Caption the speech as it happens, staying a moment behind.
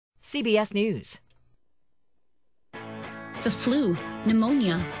CBS News. The flu,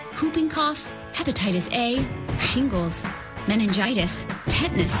 pneumonia, whooping cough, hepatitis A, shingles, meningitis,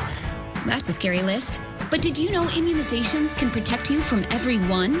 tetanus. That's a scary list. But did you know immunizations can protect you from every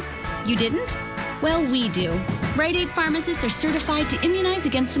one? You didn't? Well, we do. Rite Aid pharmacists are certified to immunize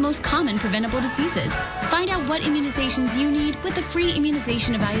against the most common preventable diseases. Find out what immunizations you need with the free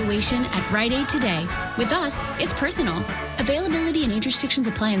immunization evaluation at Rite Aid today. With us, it's personal. Availability and age restrictions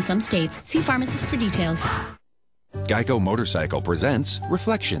apply in some states. See pharmacist for details. Geico Motorcycle presents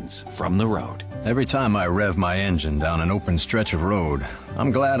Reflections from the Road. Every time I rev my engine down an open stretch of road,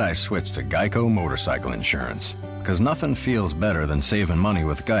 I'm glad I switched to Geico Motorcycle Insurance. Because nothing feels better than saving money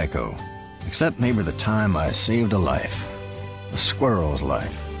with Geico. Except maybe the time I saved a life. A squirrel's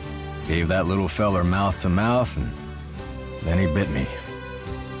life. Gave that little feller mouth to mouth, and then he bit me.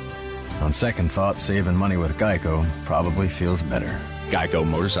 On second thought, saving money with Geico probably feels better. Geico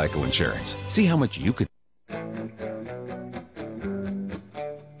Motorcycle Insurance. See how much you could...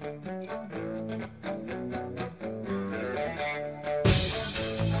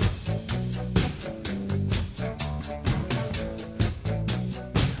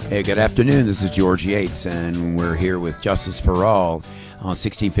 Hey, good afternoon. This is George Yates, and we're here with Justice for All on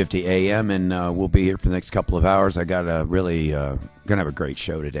 1650 AM, and we'll be here for the next couple of hours. I got a really going to have a great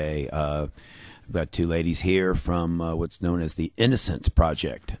show today. I've got two ladies here from what's known as the Innocence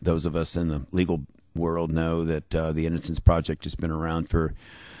Project. Those of us in the legal world know that the Innocence Project has been around for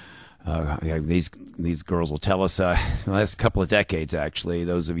these girls will tell us the last couple of decades, actually.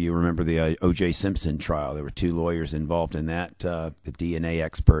 Those of you remember the O.J. Simpson trial. There were two lawyers involved in that, the DNA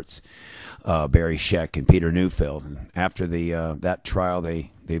experts, Barry Scheck and Peter Neufeld. And after that trial,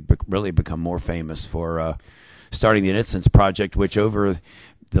 they really become more famous for starting the Innocence Project, which over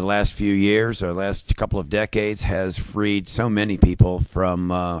the last few years or last couple of decades has freed so many people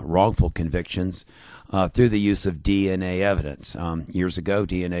from wrongful convictions through the use of DNA evidence. Years ago,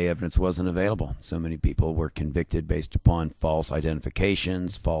 DNA evidence wasn't available. So many people were convicted based upon false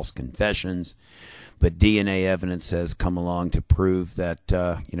identifications, false confessions. But DNA evidence has come along to prove that,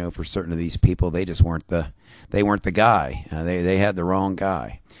 for certain of these people, they just weren't the guy. They had the wrong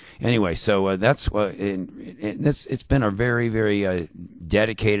guy. Anyway, so that's what it's been a very, very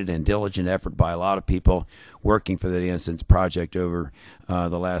dedicated and diligent effort by a lot of people working for the Innocence Project over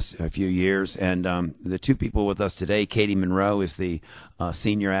the last few years. And the two people with us today, Katie Monroe is the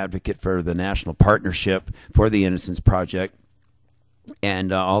senior advocate for the National Partnership for the Innocence Project.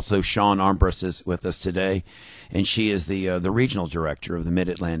 And also Shawn Armbrust is with us today, and she is the regional director of the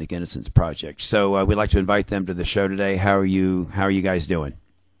Mid-Atlantic Innocence Project. So we'd like to invite them to the show today. How are you guys doing?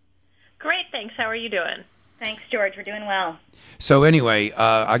 Great, thanks. How are you doing? Thanks, George. We're doing well. So anyway,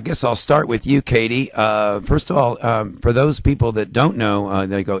 I guess I'll start with you, Katie. First of all, for those people that don't know,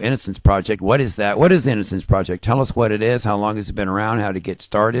 they go Innocence Project. What is that? What is the Innocence Project? Tell us what it is. How long has it been around? How to get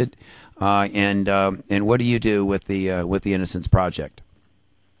started? And what do you do with the Innocence Project?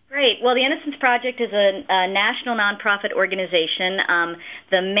 Great. Well, the Innocence Project is a national nonprofit organization,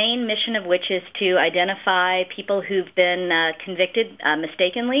 the main mission of which is to identify people who've been convicted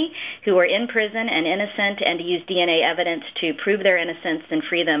mistakenly, who are in prison and innocent, and to use DNA evidence to prove their innocence and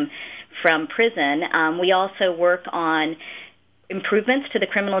free them from prison. We also work on improvements to the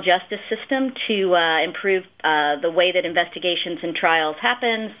criminal justice system to improve the way that investigations and trials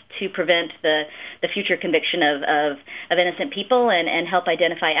happens, to prevent the future conviction of innocent people and help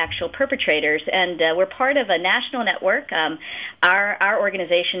identify actual perpetrators. And we're part of a national network. Our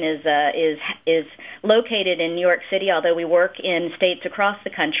organization is located in New York City, although we work in states across the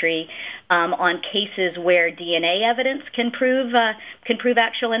country on cases where DNA evidence can prove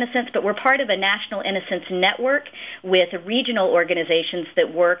actual innocence. But we're part of a national innocence network with regional organizations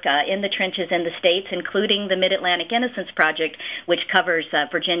that work in the trenches in the states, including the Mid-Atlantic Innocence Project, which covers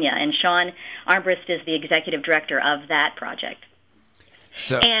Virginia. And Shawn Armbrust is the executive director of that project.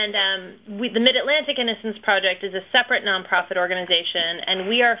 And the Mid-Atlantic Innocence Project is a separate nonprofit organization, and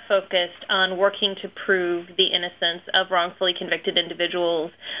we are focused on working to prove the innocence of wrongfully convicted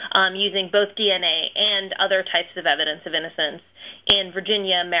individuals using both DNA and other types of evidence of innocence in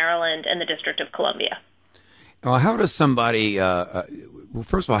Virginia, Maryland, and the District of Columbia. Well, how does somebody,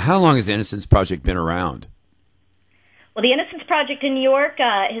 first of all, how long has the Innocence Project been around? Well, the Innocence Project in New York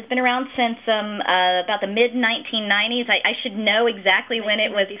has been around since about the mid-1990s. I should know exactly when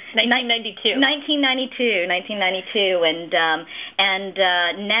it was. 1992. 1992. And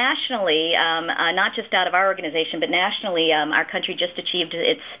nationally, not just out of our organization, but nationally, our country just achieved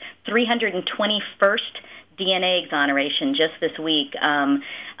its 321st DNA exoneration just this week. We,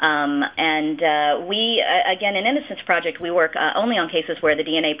 again, in Innocence Project, we work only on cases where the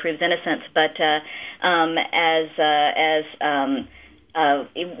DNA proves innocence, but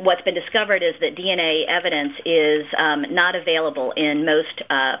what's been discovered is that DNA evidence is not available in most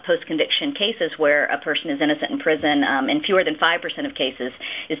post-conviction cases where a person is innocent in prison. In fewer than 5% of cases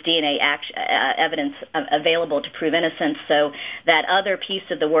is DNA evidence available to prove innocence. So that other piece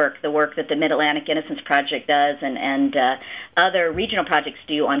of the work that the Mid-Atlantic Innocence Project does and other regional projects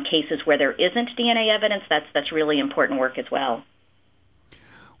do on cases where there isn't DNA evidence, that's really important work as well.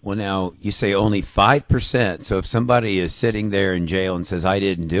 Well, now, you say only 5%. So if somebody is sitting there in jail and says, I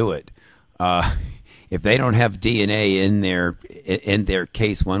didn't do it, if they don't have DNA in their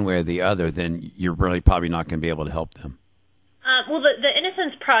case one way or the other, then you're really probably not going to be able to help them. Well, the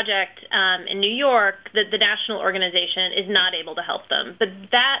Innocence Project in New York, the national organization, is not able to help them. But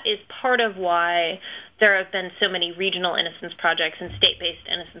that is part of why there have been so many regional innocence projects and state-based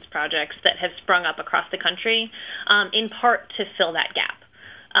innocence projects that have sprung up across the country, in part to fill that gap.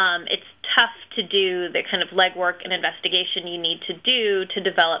 It's tough to do the kind of legwork and investigation you need to do to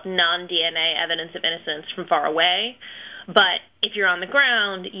develop non-DNA evidence of innocence from far away. But if you're on the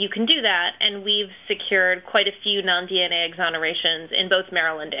ground, you can do that, and we've secured quite a few non-DNA exonerations in both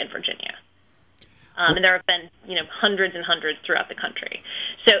Maryland and Virginia. And there have been, hundreds and hundreds throughout the country.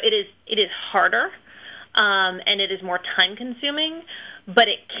 So it is harder, and it is more time-consuming, but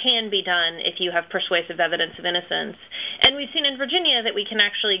it can be done if you have persuasive evidence of innocence. And we've seen in Virginia that we can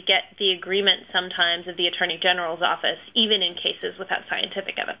actually get the agreement sometimes of the Attorney General's office, even in cases without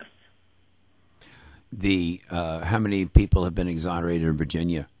scientific evidence. How many people have been exonerated in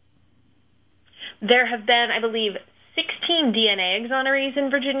Virginia? There have been, I believe, 16 DNA exonerees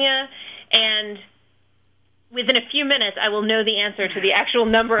in Virginia, and within a few minutes I will know the answer to the actual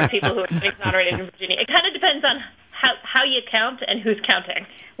number of people who have been exonerated in Virginia. It kind of depends on how you count and who's counting.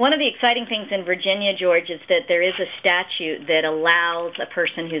 One of the exciting things in Virginia, George, is that there is a statute that allows a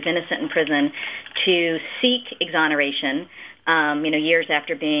person who's innocent in prison to seek exoneration, years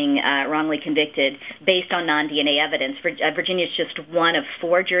after being wrongly convicted, based on non-DNA evidence. Virginia is just one of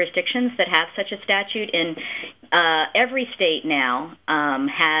 4 jurisdictions that have such a statute. In every state now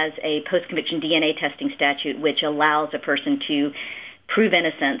has a post-conviction DNA testing statute which allows a person to prove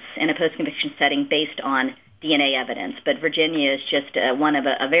innocence in a post-conviction setting based on DNA evidence, but Virginia is just one of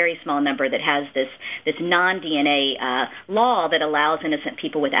a very small number that has this non-DNA law that allows innocent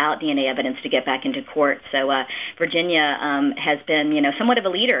people without DNA evidence to get back into court. So Virginia has been, somewhat of a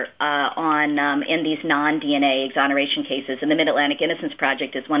leader in these non-DNA exoneration cases, and the Mid-Atlantic Innocence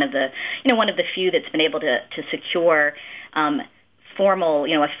Project is one of the few that's been able to secure formal,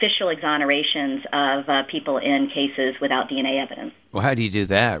 official exonerations of people in cases without DNA evidence. Well, how do you do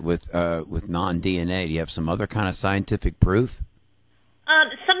that with non-DNA? Do you have some other kind of scientific proof?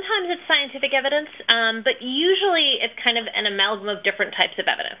 Sometimes it's scientific evidence, but usually it's kind of an amalgam of different types of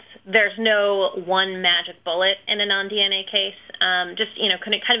evidence. There's no one magic bullet in a non-DNA case.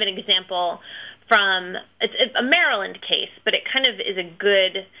 Kind of an example from it's a Maryland case, but it kind of is a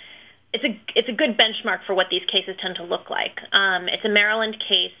good. It's a good benchmark for what these cases tend to look like. It's a Maryland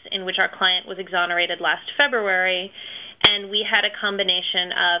case in which our client was exonerated last February, and we had a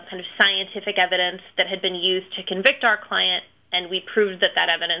combination of kind of scientific evidence that had been used to convict our client, and we proved that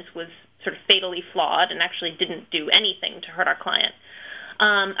evidence was sort of fatally flawed and actually didn't do anything to hurt our client.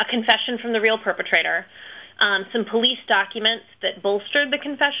 A confession from the real perpetrator, some police documents that bolstered the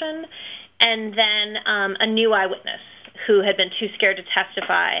confession, and then a new eyewitness who had been too scared to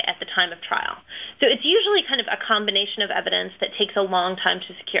testify at the time of trial. So it's usually kind of a combination of evidence that takes a long time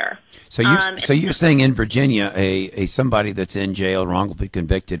to secure. So you're saying in Virginia, a somebody that's in jail wrongfully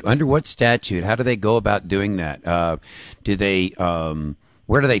convicted, under what statute? How do they go about doing that?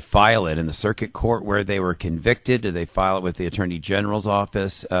 Where do they file it? In the circuit court where they were convicted? Do they file it with the Attorney General's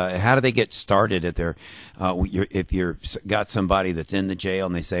office? How do they get started at their? If you've got somebody that's in the jail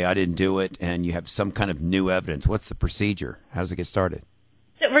and they say, I didn't do it, and you have some kind of new evidence, what's the procedure? How does it get started?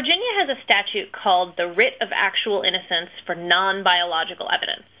 So Virginia has a statute called the Writ of Actual Innocence for Non-Biological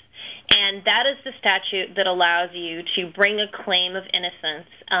Evidence. And that is the statute that allows you to bring a claim of innocence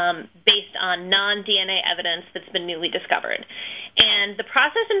based on non-DNA evidence that's been newly discovered. And the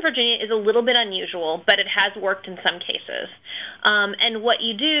process in Virginia is a little bit unusual, but it has worked in some cases. And what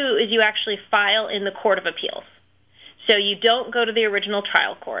you do is you actually file in the Court of Appeals. So you don't go to the original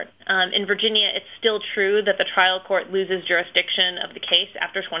trial court. In Virginia, it's still true that the trial court loses jurisdiction of the case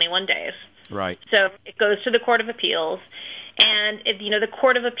after 21 days. Right. So it goes to the Court of Appeals. And the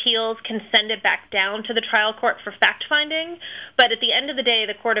Court of Appeals can send it back down to the trial court for fact-finding, but at the end of the day,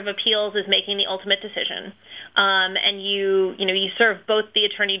 the Court of Appeals is making the ultimate decision. And you serve both the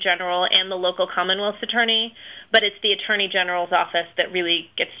Attorney General and the local Commonwealth's attorney, but it's the Attorney General's office that really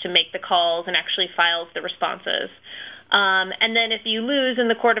gets to make the calls and actually files the responses. And then if you lose in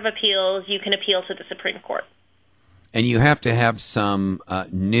the Court of Appeals, you can appeal to the Supreme Court. And you have to have some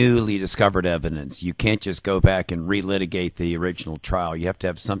newly discovered evidence. You can't just go back and relitigate the original trial. You have to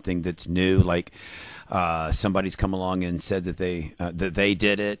have something that's new, like somebody's come along and said that they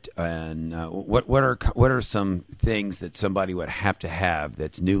did it. And what are some things that somebody would have to have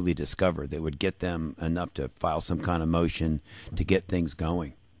that's newly discovered that would get them enough to file some kind of motion to get things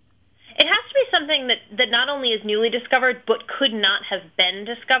going? It has to be something that not only is newly discovered, but could not have been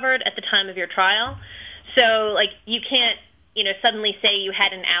discovered at the time of your trial. So, you can't, suddenly say you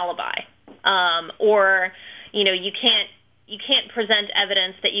had an alibi, or, you can't present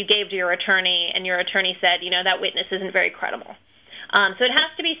evidence that you gave to your attorney, and your attorney said, that witness isn't very credible. So it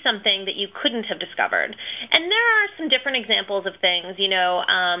has to be something that you couldn't have discovered. And there are some different examples of things,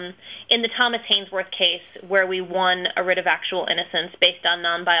 in the Thomas Haynesworth case, where we won a writ of actual innocence based on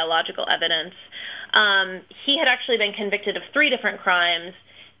non-biological evidence. He had actually been convicted of 3 different crimes.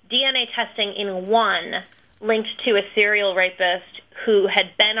 DNA testing in one linked to a serial rapist who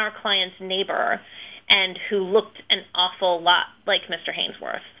had been our client's neighbor and who looked an awful lot like Mr.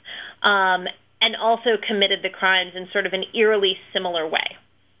 Haynesworth, and also committed the crimes in sort of an eerily similar way.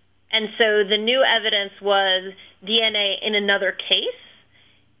 And so the new evidence was DNA in another case,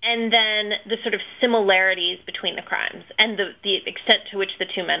 and then the sort of similarities between the crimes and the extent to which the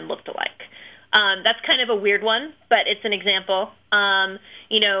 2 men looked alike. That's kind of a weird one, but it's an example.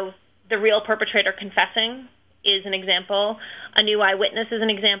 The real perpetrator confessing is an example. A new eyewitness is an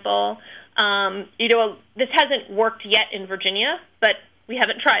example. This hasn't worked yet in Virginia, but we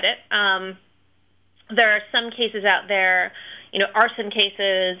haven't tried it. There are some cases out there, arson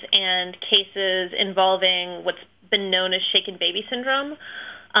cases and cases involving what's been known as shaken baby syndrome,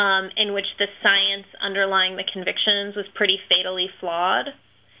 in which the science underlying the convictions was pretty fatally flawed.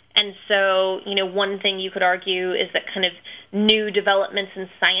 And so, one thing you could argue is that kind of new developments in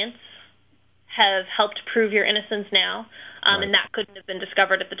science have helped prove your innocence now, Right. and that couldn't have been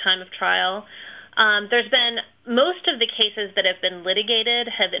discovered at the time of trial. There's been most of the cases that have been litigated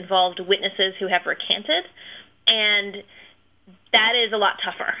have involved witnesses who have recanted, and that is a lot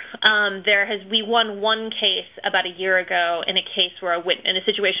tougher. We won one case about a year ago in a case where in a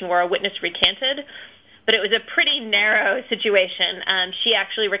situation where a witness recanted. But it was a pretty narrow situation. She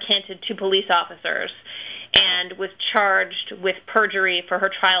actually recanted to police officers and was charged with perjury for her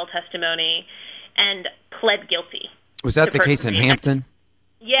trial testimony and pled guilty. Was that the case in Hampton?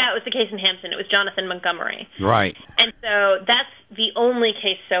 Yeah, it was the case in Hampton. It was Jonathan Montgomery. Right. And so that's the only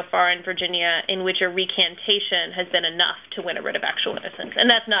case so far in Virginia in which a recantation has been enough to win a writ of actual innocence, and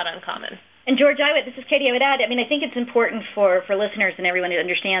that's not uncommon. And George, this is Katie. I would add, I think it's important for listeners and everyone to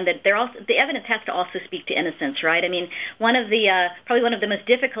understand that the evidence has to also speak to innocence, right? One of the probably one of the most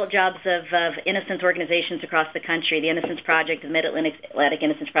difficult jobs of innocence organizations across the country, the Innocence Project, the Mid-Atlantic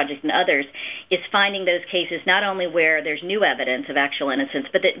Innocence Project, and others, is finding those cases not only where there's new evidence of actual innocence,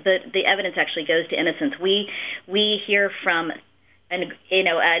 but the evidence actually goes to innocence. We hear from. And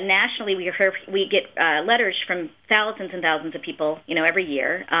nationally, we get letters from thousands and thousands of people, every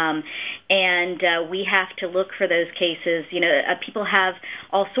year, and we have to look for those cases. People have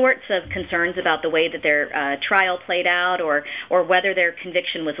all sorts of concerns about the way that their trial played out, or whether their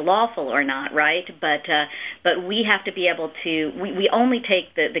conviction was lawful or not, right? But we have to be able to. We only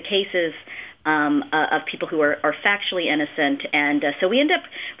take the cases of people who are factually innocent, and so we end up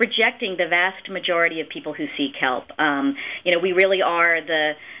rejecting the vast majority of people who seek help. We really are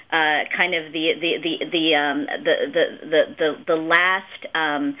the kind of the last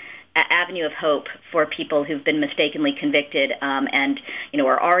avenue of hope for people who've been mistakenly convicted, and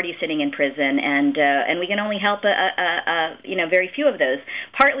are already sitting in prison, and we can only help very few of those.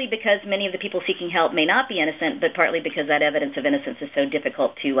 Partly because many of the people seeking help may not be innocent, but partly because that evidence of innocence is so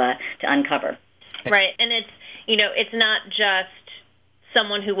difficult to uncover. Right, and it's not just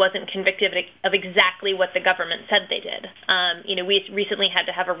someone who wasn't convicted of exactly what the government said they did. We recently had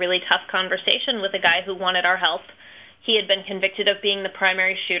to have a really tough conversation with a guy who wanted our help. He had been convicted of being the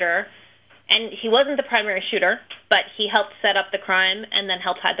primary shooter, and he wasn't the primary shooter, but he helped set up the crime and then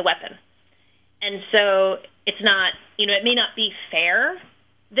helped hide the weapon. And so it's not, it may not be fair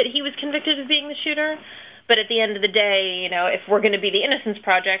that he was convicted of being the shooter, but at the end of the day, if we're going to be the Innocence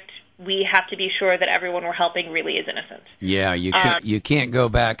Project, we have to be sure that everyone we're helping really is innocent. Yeah, you can't go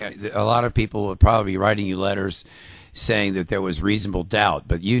back. A lot of people would probably be writing you letters saying that there was reasonable doubt,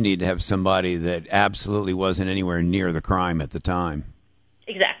 but you need to have somebody that absolutely wasn't anywhere near the crime at the time.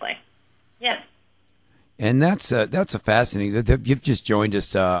 Exactly. Yeah. And that's a fascinating. You've just joined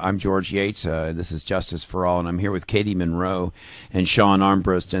us. I'm George Yates. This is Justice for All, and I'm here with Katie Monroe and Shawn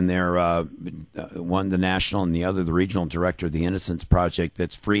Armbrust, and they're one the national and the other the regional director of the Innocence Project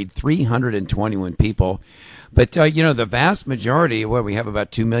that's freed 321 people. But the vast majority, we have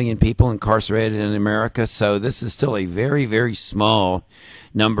about 2 million people incarcerated in America, so this is still a very, very small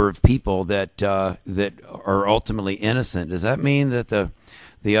number of people that are ultimately innocent. Does that mean that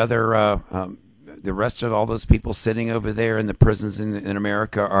the rest of all those people sitting over there in the prisons in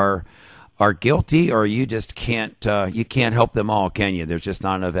America are guilty, or you just can't help them all, can you? There's just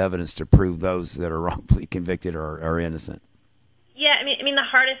not enough evidence to prove those that are wrongfully convicted are innocent. Yeah, I mean the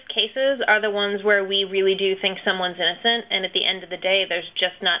hardest cases are the ones where we really do think someone's innocent, and at the end of the day, there's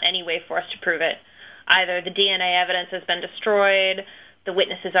just not any way for us to prove it. Either the DNA evidence has been destroyed, the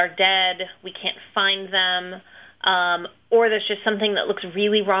witnesses are dead, we can't find them, or there's just something that looks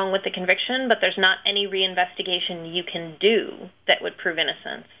really wrong with the conviction, but there's not any reinvestigation you can do that would prove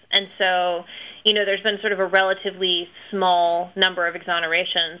innocence. And so, there's been sort of a relatively small number of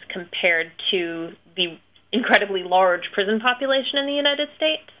exonerations compared to the incredibly large prison population in the United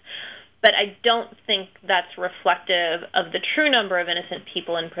States. But I don't think that's reflective of the true number of innocent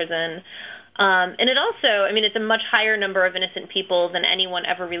people in prison. And it also, it's a much higher number of innocent people than anyone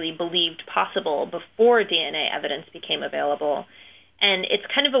ever really believed possible before DNA evidence became available. And it's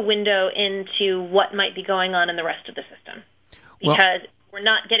kind of a window into what might be going on in the rest of the system. Because if we're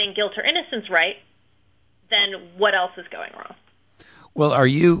not getting guilt or innocence right, then what else is going wrong? Well, are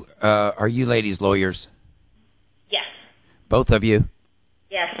you ladies lawyers? Yes. Both of you?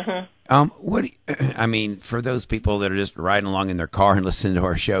 Yes. Mm-hmm. For those people that are just riding along in their car and listening to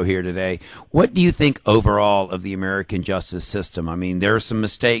our show here today, what do you think overall of the American justice system? There are some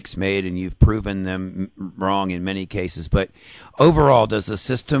mistakes made, and you've proven them wrong in many cases. But overall, does the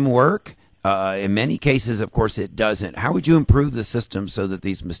system work? In many cases, of course, it doesn't. How would you improve the system so that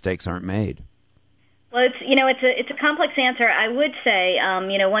these mistakes aren't made? Well, it's a complex answer. I would say,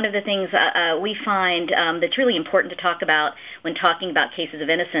 one of the things we find that's really important to talk about when talking about cases of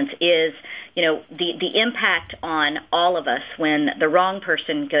innocence is, the impact on all of us when the wrong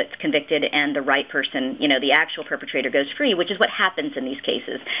person gets convicted and the right person, the actual perpetrator goes free, which is what happens in these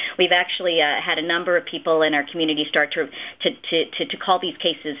cases. We've actually had a number of people in our community start to call these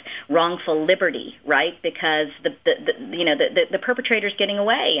cases wrongful liberty, right? Because the perpetrator's getting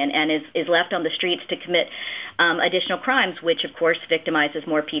away and is left on the streets to commit additional crimes, which of course victimizes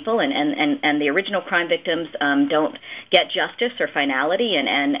more people, and the original crime victims don't get justice or finality,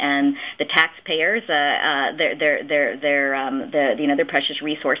 and the taxpayers, their precious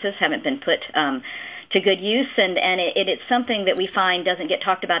resources haven't been put to good use, and it's something that we find doesn't get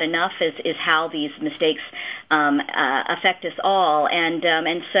talked about enough is how these mistakes affect us all,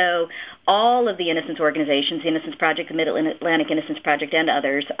 and so all of the innocence organizations, the Innocence Project, the Mid-Atlantic Innocence Project, and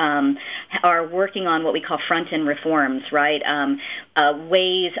others, are working on what we call front-end reforms, right?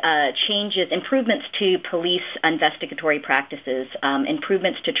 Changes, improvements to police investigatory practices,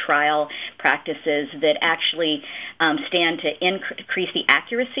 improvements to trial practices that actually stand to increase the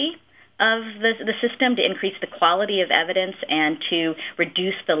accuracy of the system, to increase the quality of evidence, and to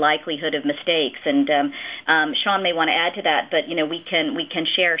reduce the likelihood of mistakes. And Shawn may want to add to that, but we can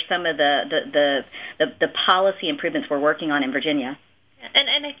share some of the policy improvements we're working on in Virginia.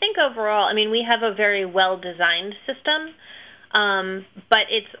 And I think overall, we have a very well-designed system, but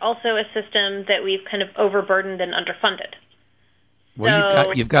it's also a system that we've kind of overburdened and underfunded.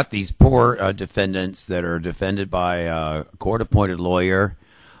 Well, you've got these poor defendants that are defended by a court-appointed lawyer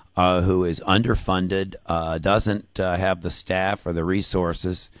who is underfunded, doesn't have the staff or the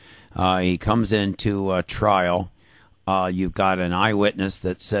resources. He comes into a trial. You've got an eyewitness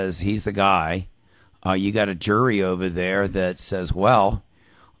that says he's the guy. You got a jury over there that says, well,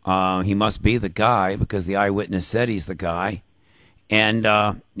 he must be the guy because the eyewitness said he's the guy. And,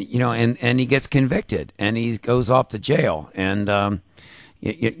 and he gets convicted and he goes off to jail. And, I'm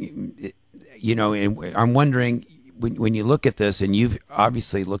wondering, when you look at this, and you've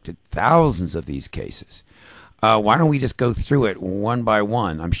obviously looked at thousands of these cases, why don't we just go through it one by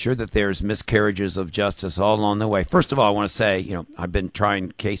one? I'm sure that there's miscarriages of justice all along the way. First of all, I want to say, I've been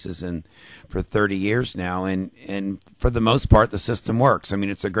trying cases for 30 years now, and for the most part, the system works.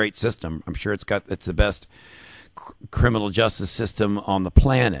 It's a great system. I'm sure it's the best criminal justice system on the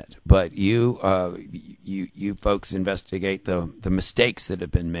planet. But you folks investigate the mistakes that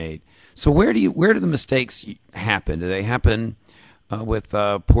have been made. So where do the mistakes happen? Do they happen with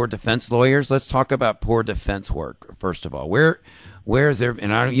poor defense lawyers? Let's talk about poor defense work first of all. Where is there?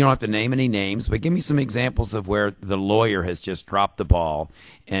 And you don't have to name any names, but give me some examples of where the lawyer has just dropped the ball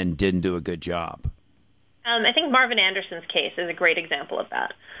and didn't do a good job. I think Marvin Anderson's case is a great example of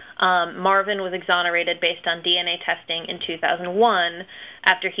that. Marvin was exonerated based on DNA testing in 2001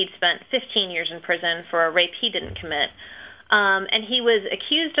 after he'd spent 15 years in prison for a rape he didn't commit. And he was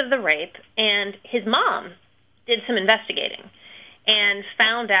accused of the rape, and his mom did some investigating and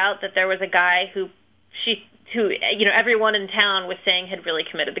found out that there was a guy who everyone in town was saying had really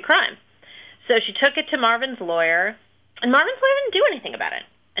committed the crime. So she took it to Marvin's lawyer, and Marvin's lawyer didn't do anything about it.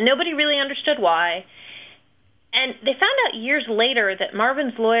 And nobody really understood why. And they found out years later that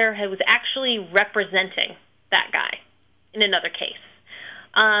Marvin's lawyer was actually representing that guy in another case.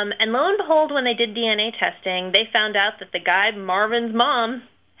 And lo and behold, when they did DNA testing, they found out that the guy Marvin's mom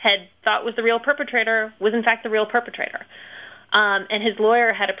had thought was the real perpetrator was in fact the real perpetrator. And his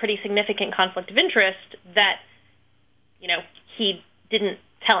lawyer had a pretty significant conflict of interest that, he didn't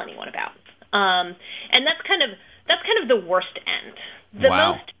tell anyone about. And that's kind of the worst end. The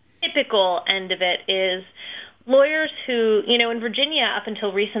most typical end of it is lawyers who, in Virginia up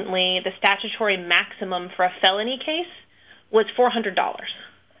until recently, the statutory maximum for a felony case was $400.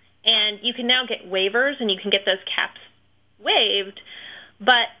 And you can now get waivers and you can get those caps waived,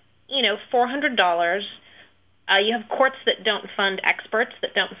 but, $400, you have courts that don't fund experts,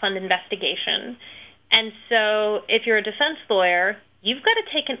 that don't fund investigation. And so if you're a defense lawyer, you've got to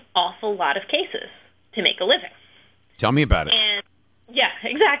take an awful lot of cases to make a living. Tell me about it. Yeah,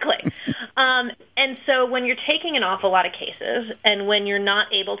 exactly. And so when you're taking an awful lot of cases and when you're not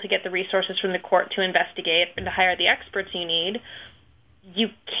able to get the resources from the court to investigate and to hire the experts you need, you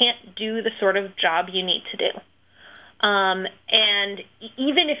can't do the sort of job you need to do. And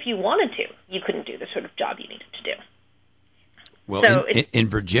even if you wanted to, you couldn't do the sort of job you needed to do. Well, so in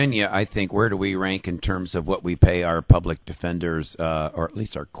Virginia, I think, where do we rank in terms of what we pay our public defenders, or at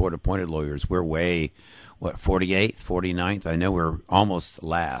least our court-appointed lawyers? We're way, 48th, 49th? I know we're almost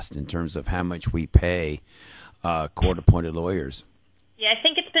last in terms of how much we pay court-appointed lawyers. Yeah, I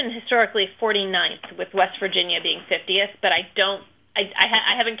think it's been historically 49th, with West Virginia being 50th, but I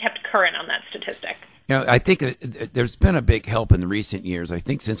haven't kept current on that statistic. I think there's been a big help in the recent years. I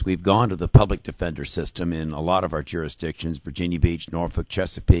think since we've gone to the public defender system in a lot of our jurisdictions, Virginia Beach, Norfolk,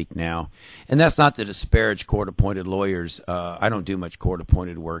 Chesapeake now, and that's not to disparage court-appointed lawyers. I don't do much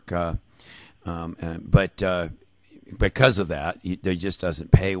court-appointed work, but because of that, it just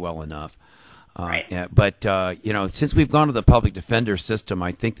doesn't pay well enough. Right. Yeah, but since we've gone to the public defender system,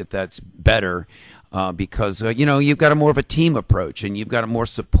 I think that's better. Because, you've got a more of a team approach and you've got a more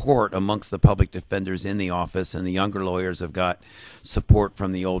support amongst the public defenders in the office, and the younger lawyers have got support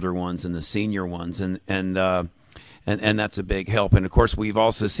from the older ones and the senior ones. And that's a big help. And, of course, we've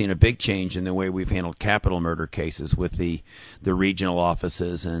also seen a big change in the way we've handled capital murder cases with the regional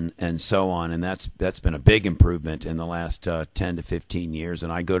offices and so on. And that's been a big improvement in the last 10 to 15 years.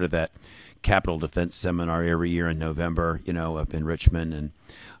 And I go to that capital defense seminar every year in November, up in Richmond. And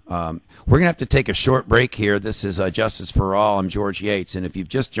we're going to have to take a short break here. This is Justice for All. I'm George Yates. And if you've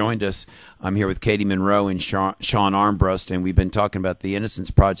just joined us, I'm here with Katie Monroe and Shawn Armbrust. And we've been talking about the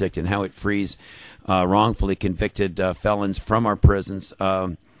Innocence Project and how it frees wrongfully convicted felons from our prisons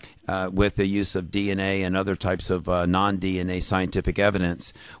with the use of DNA and other types of non-DNA scientific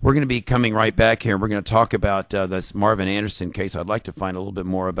evidence. We're going to be coming right back here. We're going to talk about this Marvin Anderson case. I'd like to find a little bit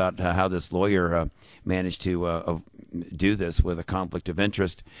more about how this lawyer managed to do this with a conflict of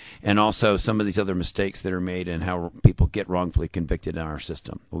interest, and also some of these other mistakes that are made and how people get wrongfully convicted in our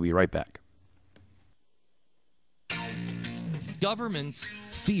system. We'll be right back. Governments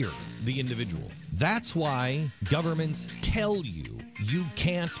fear the individual. That's why governments tell you you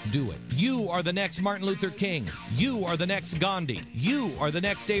can't do it. You are the next Martin Luther King. You are the next Gandhi. You are the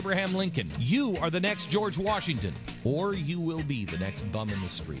next Abraham Lincoln. You are the next George Washington. Or you will be the next bum in the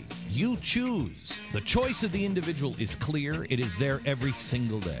street. You choose. The choice of the individual is clear. It is there every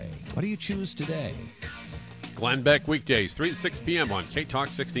single day. What do you choose today? Glenn Beck, weekdays, 3 to 6 p.m. on K-Talk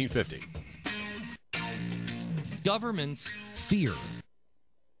 1650. Governments fear.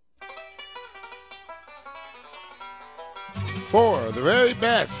 For the very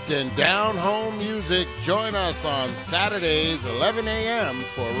best in down-home music, join us on Saturdays, 11 a.m.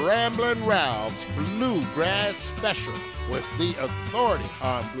 for Ramblin' Ralph's Bluegrass Special with the authority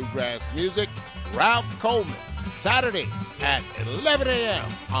on bluegrass music, Ralph Coleman. Saturdays at 11 a.m.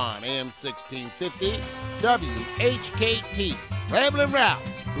 on AM 1650 WHKT. Ramblin'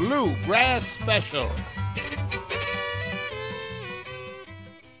 Ralph's Bluegrass Special.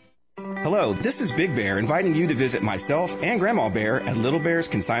 Hello, this is Big Bear inviting you to visit myself and Grandma Bear at Little Bear's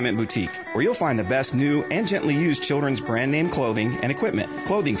Consignment Boutique, where you'll find the best new and gently used children's brand name clothing and equipment.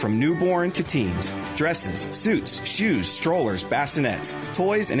 Clothing from newborn to teens, dresses, suits, shoes, strollers, bassinets,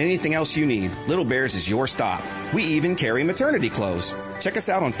 toys, and anything else you need. Little Bear's is your stop. We even carry maternity clothes. Check us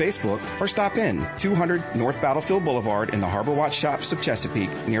out on Facebook or stop in 200 North Battlefield Boulevard in the Harbor Watch Shops of Chesapeake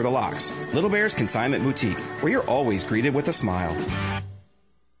near the locks. Little Bear's Consignment Boutique, where you're always greeted with a smile.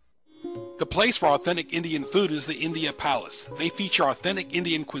 The place for authentic Indian food is the India Palace. They feature authentic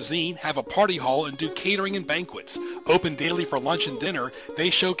Indian cuisine, have a party hall, and do catering and banquets. Open daily for lunch and dinner, they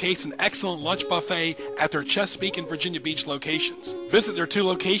showcase an excellent lunch buffet at their Chesapeake and Virginia Beach locations. Visit their 2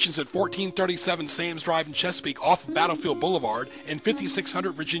 locations at 1437 Sam's Drive in Chesapeake off of Battlefield Boulevard and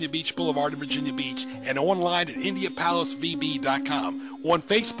 5600 Virginia Beach Boulevard in Virginia Beach, and online at IndiaPalaceVB.com. On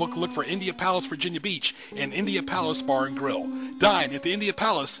Facebook, look for India Palace Virginia Beach and India Palace Bar and Grill. Dine at the India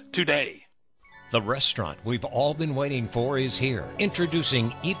Palace today. The restaurant we've all been waiting for is here.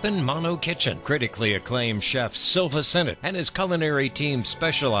 Introducing Ipin Mano Kitchen. Critically acclaimed chef Silva Sennett and his culinary team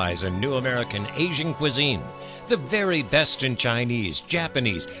specialize in new American Asian cuisine. The very best in Chinese,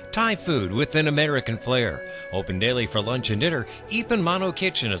 Japanese, Thai food with an American flair. Open daily for lunch and dinner, Ipin Mano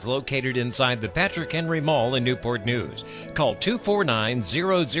Kitchen is located inside the Patrick Henry Mall in Newport News. Call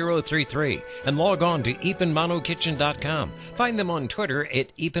 249-0033 and log on to ipinmanokitchen.com. Find them on Twitter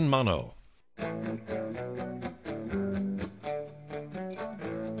at Ipin Mano.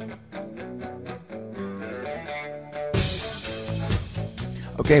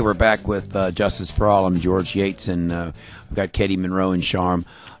 Okay, we're back with Justice for All. I'm George Yates, and we've got Katie, Monroe, and Shawn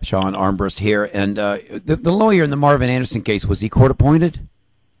Armbrust here. And the lawyer in the Marvin Anderson case, was he court appointed?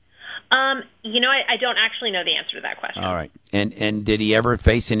 I don't actually know the answer to that question. All right. And did he ever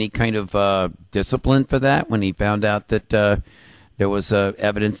face any kind of discipline for that when he found out that there was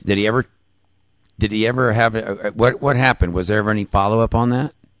evidence? Did he ever have what happened? Was there ever any follow-up on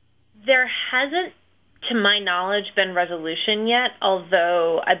that? There hasn't, to my knowledge, been resolution yet,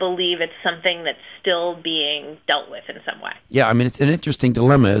 although I believe it's something that's still being dealt with in some way. Yeah, I mean, it's an interesting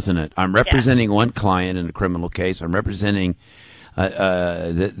dilemma, isn't it? I'm representing one client in a criminal case. I'm representing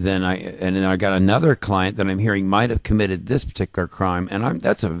then I got another client that I'm hearing might have committed this particular crime, and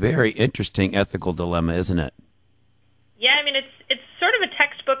that's a very interesting ethical dilemma, isn't it? Yeah, I mean, it's sort of a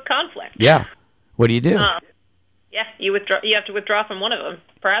textbook conflict. Yeah. What do you do? You have to withdraw from one of them,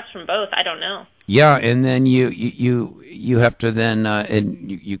 perhaps from both. I don't know. Yeah, and then you have to then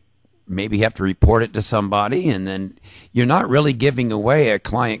and you maybe have to report it to somebody, and then you're not really giving away a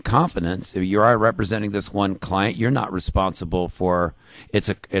client confidence. If you are representing this one client, you're not responsible for it's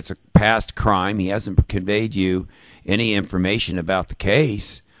a past crime. He hasn't conveyed you any information about the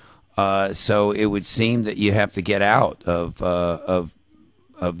case, so it would seem that you have to get out of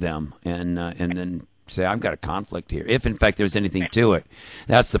them and then say, I've got a conflict here, if in fact there's anything to it.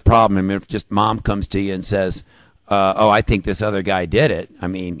 That's the problem. I mean, if just mom comes to you and says, I think this other guy did it, I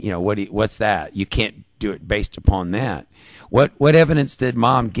mean, what's that? You can't do it based upon that. What evidence did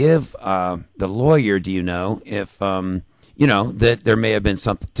mom give the lawyer, do you know, if that there may have been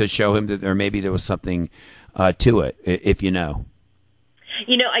something to show him that there was something to it, if you know?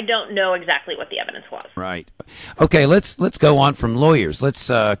 I don't know exactly what the evidence was. Right. Okay, let's go on from lawyers. Let's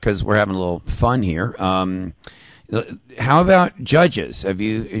because we're having a little fun here. How about judges? Have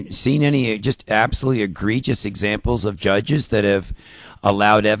you seen any just absolutely egregious examples of judges that have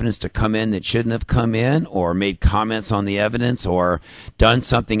allowed evidence to come in that shouldn't have come in, or made comments on the evidence, or done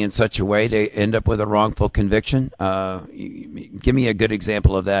something in such a way to end up with a wrongful conviction? Give me a good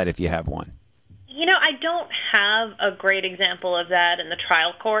example of that if you have one. I don't have a great example of that in the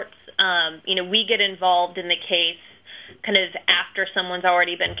trial courts. We get involved in the case kind of after someone's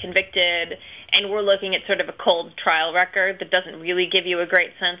already been convicted, and we're looking at sort of a cold trial record that doesn't really give you a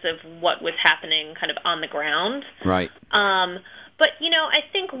great sense of what was happening kind of on the ground. Right. But, I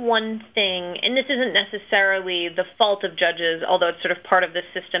think one thing, and this isn't necessarily the fault of judges, although it's sort of part of the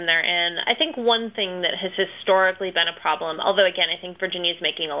system they're in, I think one thing that has historically been a problem, although, again, I think Virginia's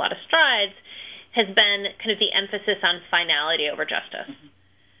making a lot of strides, has been kind of the emphasis on finality over justice. Mm-hmm.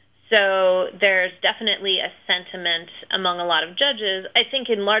 So there's definitely a sentiment among a lot of judges, I think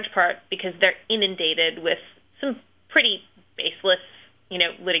in large part because they're inundated with some pretty baseless,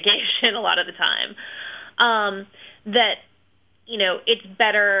 litigation a lot of the time, that, it's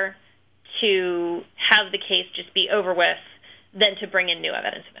better to have the case just be over with than to bring in new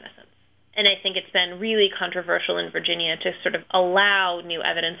evidence of innocence. And I think it's been really controversial in Virginia to sort of allow new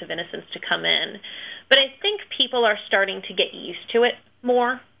evidence of innocence to come in. But I think people are starting to get used to it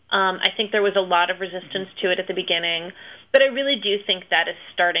more. I think there was a lot of resistance to it at the beginning, but I really do think that is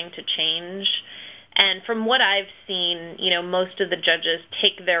starting to change. And from what I've seen, most of the judges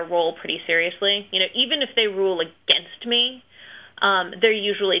take their role pretty seriously. Even if they rule against me, they're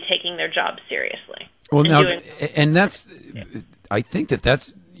usually taking their job seriously. Well, now, and that's, I think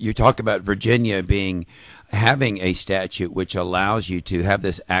that's, you talk about Virginia having a statute which allows you to have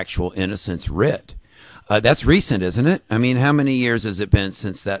this actual innocence writ. That's recent, isn't it? I mean, how many years has it been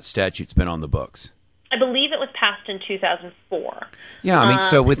since that statute's been on the books? I believe it was passed in 2004. Yeah, I mean,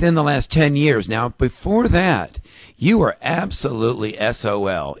 so within the last 10 years. Now, before that, you were absolutely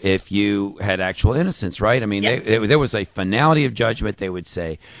SOL if you had actual innocence, right? I mean, there was a finality of judgment. They would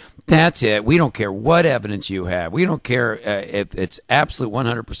say, that's it. We don't care what evidence you have. We don't care if it's absolute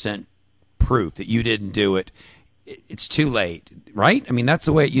 100% proof that you didn't do it. It's too late, right? I mean, that's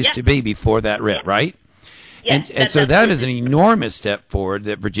the way it used to be before that writ, right? Yes, and so that is an enormous step forward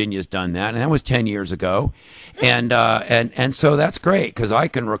that Virginia's done that, and that was 10 years ago, and so that's great because I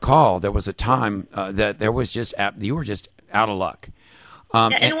can recall there was a time that there was you were just out of luck.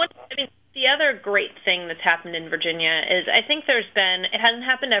 The other great thing that's happened in Virginia is I think it hasn't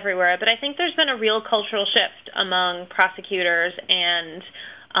happened everywhere, but I think there's been a real cultural shift among prosecutors and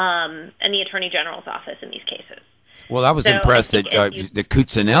the Attorney General's office in these cases. Well, I was impressed that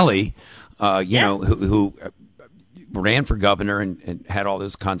Cuccinelli, who ran for governor and had all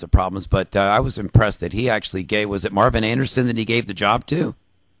those kinds of problems, but I was impressed that he actually was it Marvin Anderson that he gave the job to?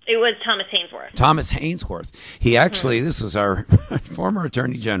 It was Thomas Haynesworth. Thomas Haynesworth. He actually, this was our former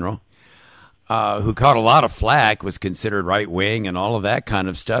Attorney General, who caught a lot of flack, was considered right-wing and all of that kind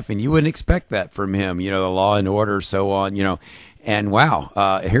of stuff, and you wouldn't expect that from him, the law and order, so on, And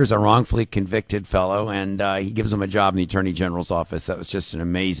wow, here's a wrongfully convicted fellow, and he gives him a job in the Attorney General's office. That was just an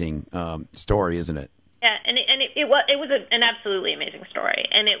amazing story, isn't it? Yeah, and it was an absolutely amazing story,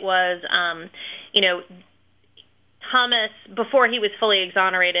 and it was, Thomas, before he was fully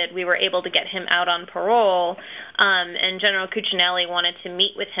exonerated, we were able to get him out on parole, and General Cuccinelli wanted to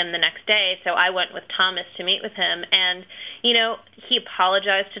meet with him the next day, so I went with Thomas to meet with him, and, he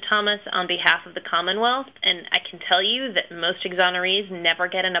apologized to Thomas on behalf of the Commonwealth, and I can tell you that most exonerees never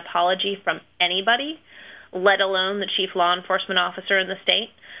get an apology from anybody, let alone the chief law enforcement officer in the state.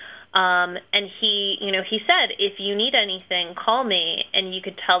 And he said, if you need anything, call me, and you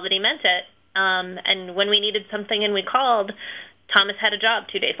could tell that he meant it. And when we needed something and we called, Thomas had a job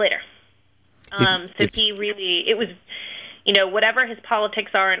 2 days later. It was, whatever his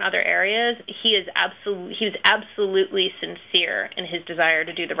politics are in other areas, he was absolutely sincere in his desire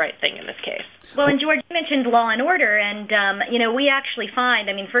to do the right thing in this case. Well, and George, you mentioned law and order, and we actually find,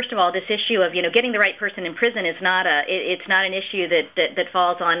 first of all, this issue of getting the right person in prison is not it's not an issue that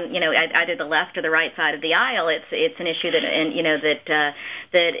falls on either the left or the right side of the aisle. It's an issue that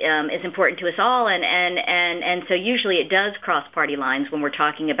is important to us all, and so usually it does cross party lines when we're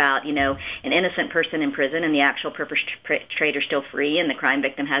talking about an innocent person in prison and the actual perpetrator still free and the crime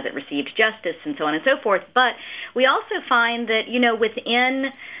victim hasn't received justice and so on and so forth. But we also find that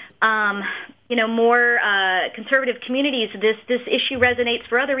within more conservative communities, this issue resonates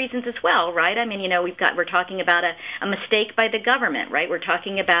for other reasons as well, right? We're talking about a mistake by the government, right? We're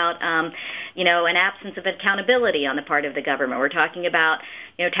talking about an absence of accountability on the part of the government. We're talking about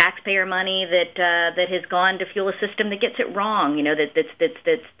taxpayer money that has gone to fuel a system that gets it wrong,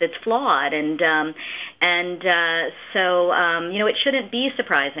 that's flawed, so it shouldn't be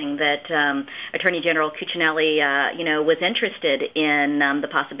surprising that Attorney General Cuccinelli was interested in the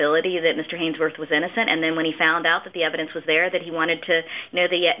possibility that Mr. Haynesworth was innocent, and then when he found out that the evidence was there, that he wanted to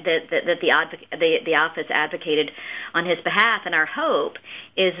that the office advocated on his behalf. And our hope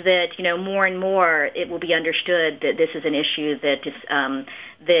is that more and more it will be understood that this is an issue that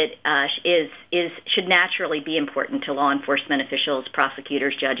should naturally be important to law enforcement officials,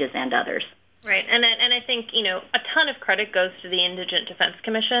 prosecutors, judges, and others. Right, and I think a ton of credit goes to the Indigent Defense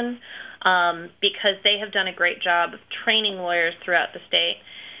Commission because they have done a great job of training lawyers throughout the state.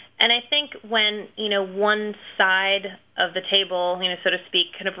 And I think when one side of the table, so to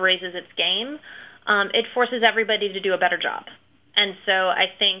speak, kind of raises its game, it forces everybody to do a better job. And so I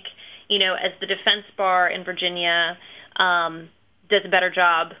think as the defense bar in Virginia does a better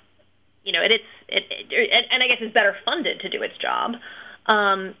job, and I guess is better funded to do its job.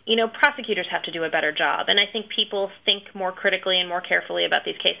 Prosecutors have to do a better job, and I think people think more critically and more carefully about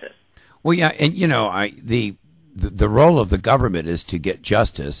these cases. Well, yeah, and the role of the government is to get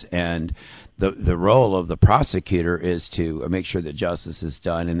justice, and the role of the prosecutor is to make sure that justice is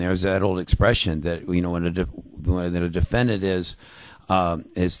done. And there's that old expression that when a defendant is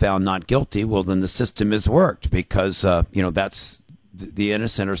found not guilty, well, then the system has worked because the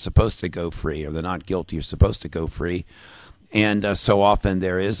innocent are supposed to go free, or the not guilty are supposed to go free. And so often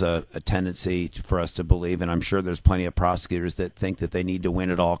there is a tendency for us to believe, and I'm sure there's plenty of prosecutors that think that they need to win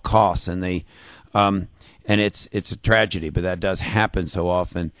at all costs, and it's a tragedy, but that does happen so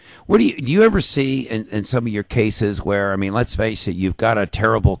often. What do you ever see in some of your cases where, I mean, let's face it, you've got a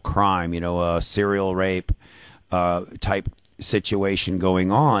terrible crime, a serial rape type situation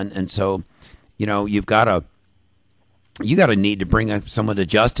going on, and so you've got to need to bring someone to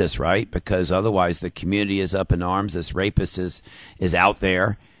justice, right? Because otherwise the community is up in arms. This rapist is out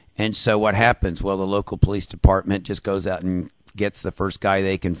there. And so what happens? Well, the local police department just goes out and gets the first guy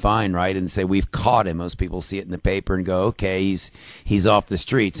they can find, right? And say, we've caught him. Most people see it in the paper and go, okay, he's off the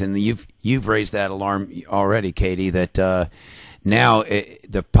streets. And you've raised that alarm already, Katie, that now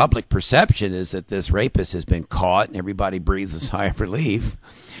the public perception is that this rapist has been caught and everybody breathes a sigh of relief.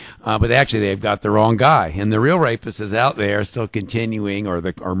 But actually, they've got the wrong guy, and the real rapist is out there, still continuing, or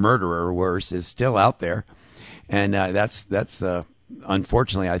murderer, or worse, is still out there, and that's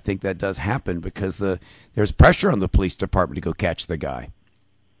unfortunately, I think that does happen because there's pressure on the police department to go catch the guy.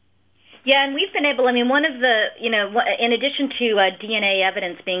 Yeah, and we've been able, one of the, in addition to DNA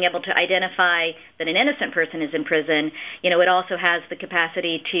evidence being able to identify that an innocent person is in prison, it also has the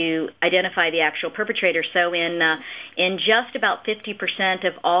capacity to identify the actual perpetrator. So in just about 50%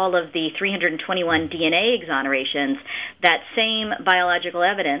 of all of the 321 DNA exonerations, that same biological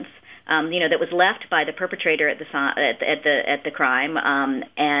evidence that was left by the perpetrator at the crime,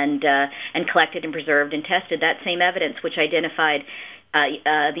 and collected and preserved and tested, that same evidence which identified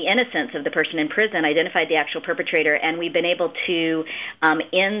the innocence of the person in prison, identified the actual perpetrator, and we've been able to,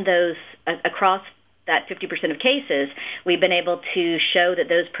 in those across that 50% of cases, we've been able to show that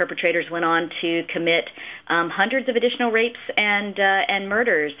those perpetrators went on to commit hundreds of additional rapes and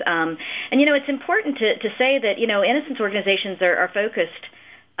murders. And it's important to say that innocence organizations are focused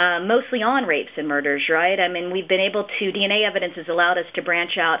mostly on rapes and murders, right? We've been able to, DNA evidence has allowed us to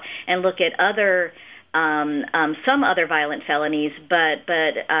branch out and look at some other violent felonies, but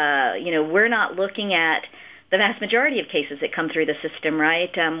we're not looking at the vast majority of cases that come through the system,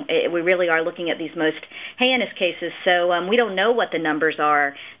 right? We really are looking at these most heinous cases, so we don't know what the numbers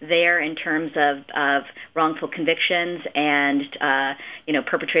are there in terms of wrongful convictions and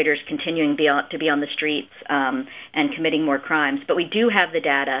perpetrators continuing to be on the streets and committing more crimes. But we do have the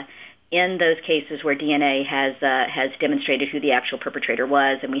data in those cases where DNA has demonstrated who the actual perpetrator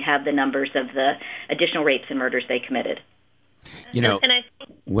was, and we have the numbers of the additional rapes and murders they committed.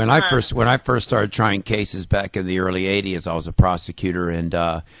 When I first started trying cases back in the early 80s, I was a prosecutor, and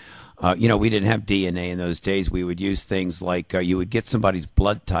we didn't have DNA in those days. We would use things like you would get somebody's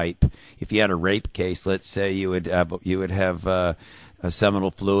blood type. If you had a rape case, let's say you would have a seminal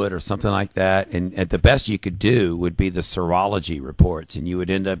fluid or something like that, and the best you could do would be the serology reports, and you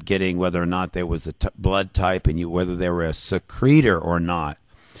would end up getting whether or not there was a blood type and whether they were a secretor or not.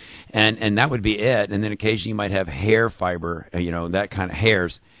 And that would be it. And then occasionally you might have hair fiber, that kind of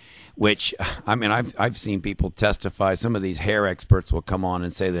hairs, which, I've seen people testify. Some of these hair experts will come on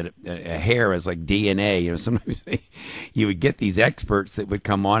and say that a hair is like DNA. Sometimes you would get these experts that would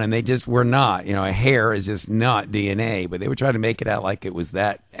come on and they just were not. A hair is just not DNA, but they would try to make it out like it was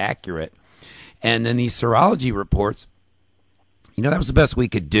that accurate. And then these serology reports, that was the best we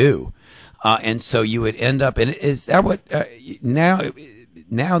could do. And so you would end up, and is that what,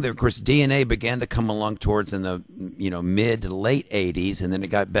 now that, of course, DNA began to come along towards in the mid to late 80s, and then it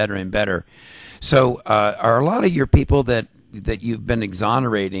got better and better. So are a lot of your people that you've been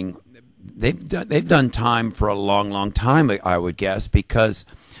exonerating, they've done time for a long, long time, I would guess, because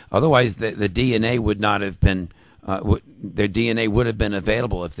otherwise the DNA would not have been their DNA would have been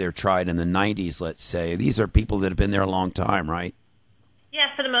available if they're tried in the 90s, let's say. These are people that have been there a long time, right?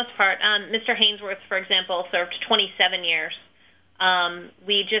 Yeah, for the most part. Mr. Haynesworth, for example, served 27 years.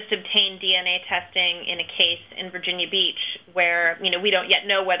 We just obtained DNA testing in a case in Virginia Beach where, we don't yet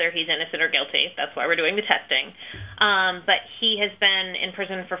know whether he's innocent or guilty. That's why we're doing the testing. But he has been in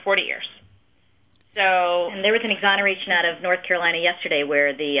prison for 40 years. And there was an exoneration out of North Carolina yesterday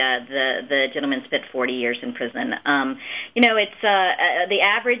where the gentleman spent 40 years in prison. It's the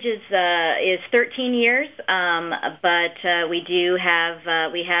average is 13 years, but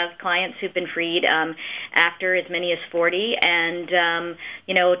we have clients who've been freed after as many as 40, and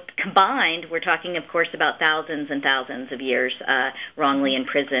combined, we're talking, of course, about thousands and thousands of years wrongly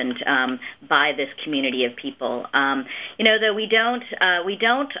imprisoned by this community of people. Though we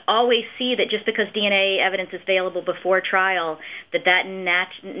don't always see that just because DNA evidence is available before trial, that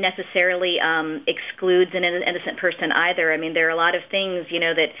necessarily excludes an innocent person either. I mean, there are a lot of things,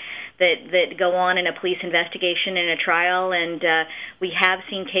 that go on in a police investigation and a trial, and we have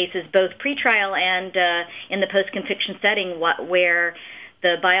seen cases both pre-trial and in the post-conviction setting where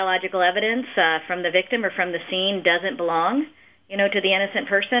the biological evidence from the victim or from the scene doesn't belong, to the innocent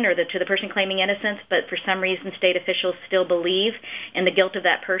person or to the person claiming innocence, but for some reason state officials still believe in the guilt of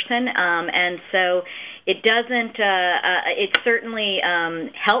that person. And so it doesn't, it certainly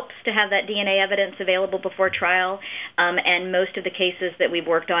helps to have that DNA evidence available before trial, and most of the cases that we've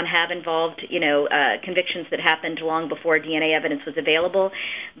worked on have involved, convictions that happened long before DNA evidence was available.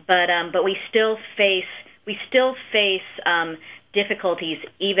 But we still face difficulties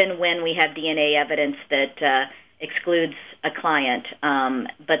even when we have DNA evidence that excludes a client,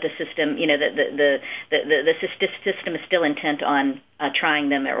 but the system, the system is still intent on trying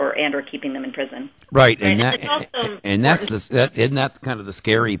them or keeping them in prison. Right, and isn't that kind of the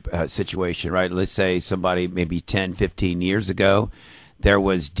scary situation, right? Let's say somebody maybe 10, 15 years ago, there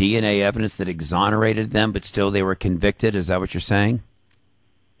was DNA evidence that exonerated them, but still they were convicted. Is that what you're saying?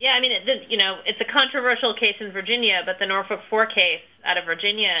 Yeah, I mean, it's a controversial case in Virginia, but the Norfolk 4 case out of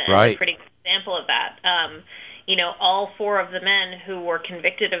Virginia is a pretty good example of that. All 4 of the men who were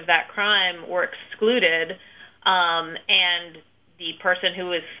convicted of that crime were excluded, and the person who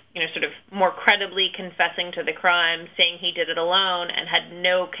was, sort of more credibly confessing to the crime, saying he did it alone and had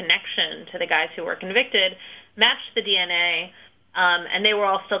no connection to the guys who were convicted, matched the DNA, and they were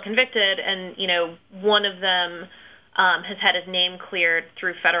all still convicted, and, one of them has had his name cleared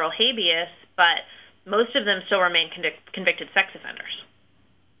through federal habeas, but most of them still remain convicted sex offenders.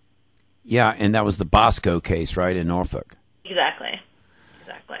 Yeah, and that was the Bosco case, right, in Norfolk? Exactly.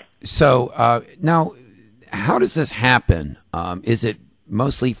 So now, how does this happen? Is it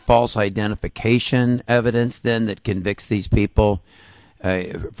mostly false identification evidence then that convicts these people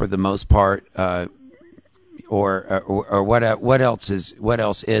for the most part, or what else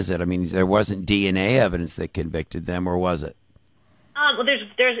is it? I mean, there wasn't DNA evidence that convicted them, or was it? Well,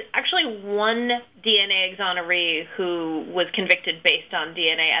 there's actually one DNA exoneree who was convicted based on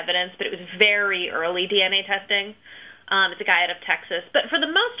DNA evidence, but it was very early DNA testing. It's a guy out of Texas. But for the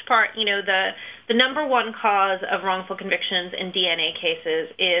most part, the number one cause of wrongful convictions in DNA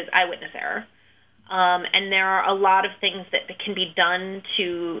cases is eyewitness error. And there are a lot of things that can be done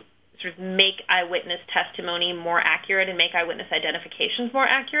to sort of make eyewitness testimony more accurate and make eyewitness identifications more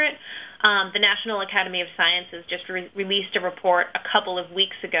accurate. The National Academy of Sciences just released a report a couple of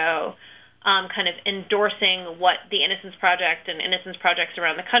weeks ago kind of endorsing what the Innocence Project and innocence projects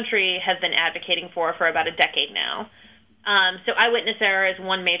around the country have been advocating for about a decade now. So eyewitness error is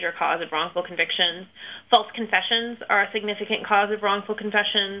one major cause of wrongful convictions. False confessions are a significant cause of wrongful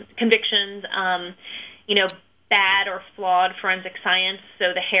convictions. Bad or flawed forensic science,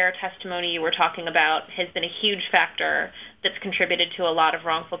 so the hair testimony you were talking about has been a huge factor that's contributed to a lot of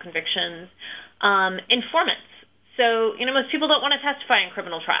wrongful convictions. Informants. So, most people don't want to testify in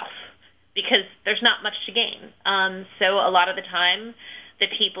criminal trials because there's not much to gain. So a lot of the time, the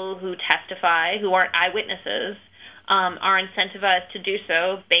people who testify, who aren't eyewitnesses, are incentivized to do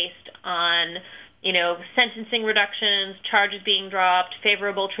so based on, sentencing reductions, charges being dropped,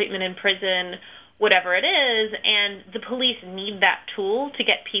 favorable treatment in prison, whatever it is, and the police need that tool to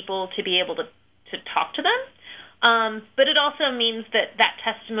get people to be able to talk to them. But it also means that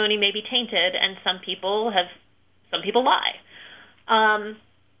testimony may be tainted, and some people lie.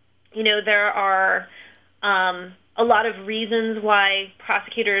 There are a lot of reasons why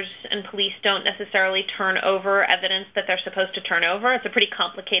prosecutors and police don't necessarily turn over evidence that they're supposed to turn over. It's a pretty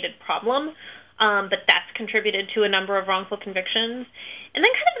complicated problem, but that's contributed to a number of wrongful convictions. And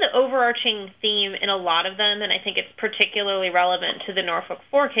then kind of the overarching theme in a lot of them, and I think it's particularly relevant to the Norfolk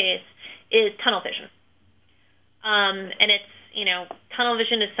 4 case, is tunnel vision. And it's, tunnel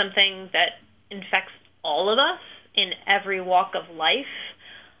vision is something that infects all of us in every walk of life,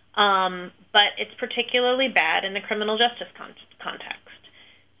 but it's particularly bad in the criminal justice context.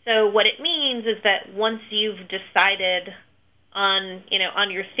 So what it means is that once you've decided on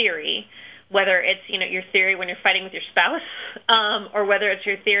your theory, whether it's, your theory when you're fighting with your spouse, or whether it's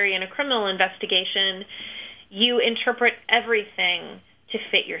your theory in a criminal investigation, you interpret everything to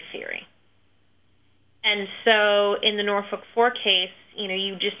fit your theory. And so in the Norfolk 4 case,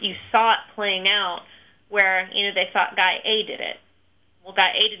 you saw it playing out where, they thought Guy A did it. Well,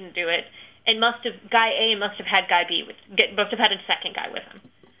 Guy A didn't do it. Guy A must have had Guy B, must have had a second guy with him.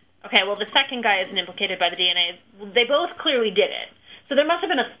 Okay, well, the second guy isn't implicated by the DNA. They both clearly did it. So there must have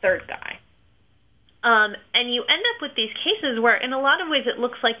been a third guy. And you end up with these cases where, in a lot of ways, it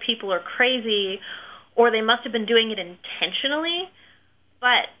looks like people are crazy or they must have been doing it intentionally.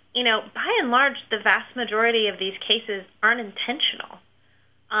 But, by and large, the vast majority of these cases aren't intentional.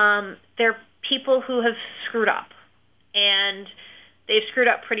 They're people who have screwed up. And they've screwed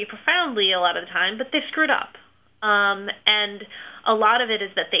up pretty profoundly a lot of the time, but they've screwed up. And a lot of it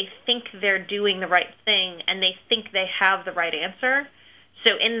is that they think they're doing the right thing and they think they have the right answer.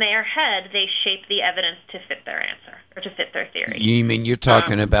 So in their head, they shape the evidence to fit their answer or to fit their theory. You mean you're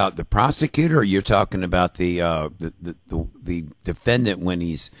talking about the prosecutor, or you're talking about the defendant when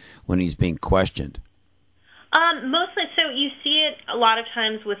he's being questioned? Mostly. So you see it a lot of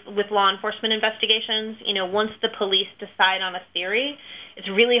times with law enforcement investigations. Once the police decide on a theory, it's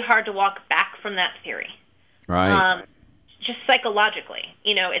really hard to walk back from that theory. Right. Just psychologically.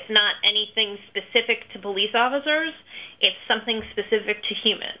 It's not anything specific to police officers. It's something specific to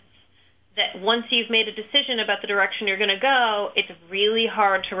humans. That once you've made a decision about the direction you're going to go, it's really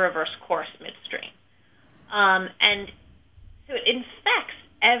hard to reverse course midstream. And so it infects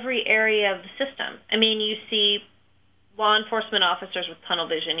every area of the system. I mean, you see law enforcement officers with tunnel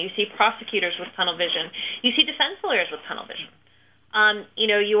vision. You see prosecutors with tunnel vision. You see defense lawyers with tunnel vision.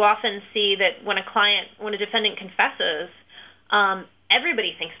 You often see that when a defendant confesses,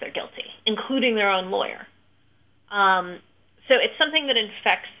 everybody thinks they're guilty, including their own lawyer. So it's something that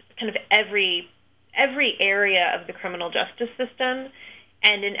infects kind of every area of the criminal justice system,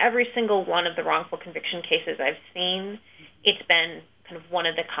 and in every single one of the wrongful conviction cases I've seen, it's been kind of one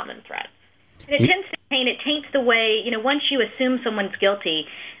of the common threads. And it taints the way, once you assume someone's guilty,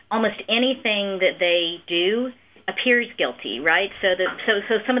 almost anything that they do appears guilty, right? So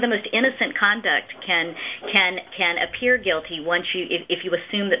some of the most innocent conduct can appear guilty once if you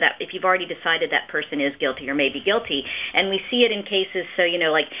assume that if you've already decided that person is guilty or may be guilty. And we see it in cases,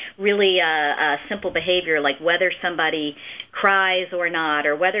 like really simple behavior, like whether somebody cries or not,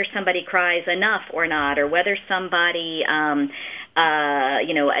 or whether somebody cries enough or not, or whether somebody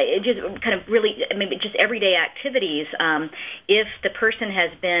it just kind of really, just everyday activities. If the person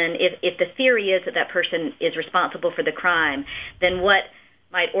has been, if the theory is that person is responsible for the crime, then what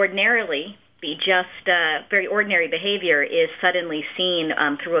might ordinarily be just very ordinary behavior is suddenly seen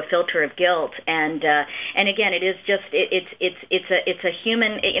through a filter of guilt. And again, it is just it's a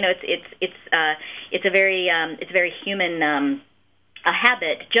human, it's a very human a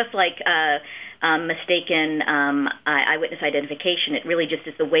habit, just like mistaken eyewitness identification. It really just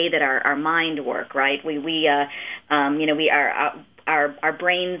is the way that our mind work, right? Our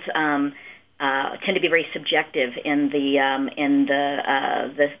brains tend to be very subjective in the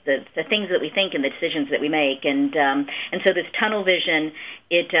things that we think and the decisions that we make, and so this tunnel vision,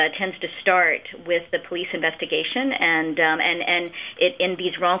 it tends to start with the police investigation, and it in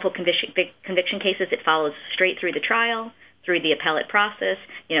these wrongful conviction cases, it follows straight through the trial, through the appellate process,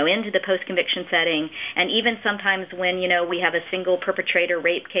 into the post-conviction setting, and even sometimes when, we have a single perpetrator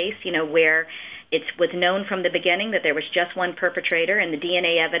rape case, where it was known from the beginning that there was just one perpetrator, and the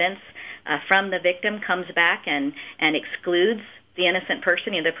DNA evidence from the victim comes back and excludes the innocent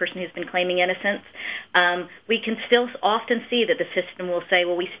person, the person who's been claiming innocence. We can still often see that the system will say,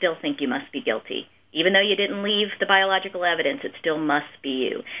 well, we still think you must be guilty. Even though you didn't leave the biological evidence, it still must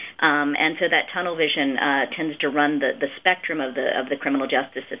be you. And so that tunnel vision tends to run the spectrum of the criminal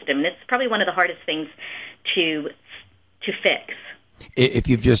justice system. And it's probably one of the hardest things to fix. If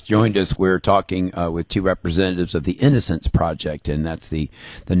you've just joined us, we're talking with two representatives of the Innocence Project, and that's the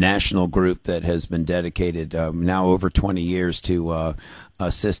national group that has been dedicated now over 20 years to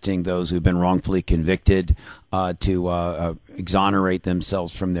assisting those who've been wrongfully convicted to exonerate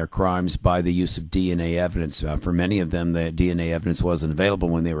themselves from their crimes by the use of DNA evidence. For many of them, the DNA evidence wasn't available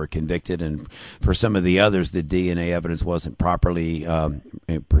when they were convicted, and for some of the others, the DNA evidence wasn't properly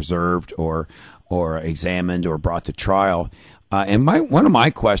preserved or examined or brought to trial. And one of my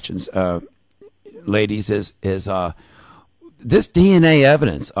questions, ladies, is this DNA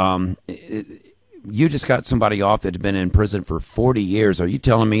evidence. You just got somebody off that had been in prison for 40 years. Are you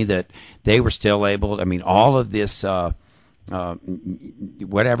telling me that they were still able? All of this,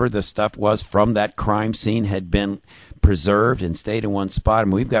 whatever the stuff was from that crime scene, had been preserved and stayed in one spot.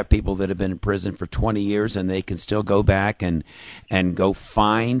 We've got people that have been in prison for 20 years, and they can still go back and go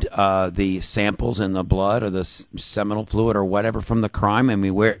find the samples in the blood or the seminal fluid or whatever from the crime.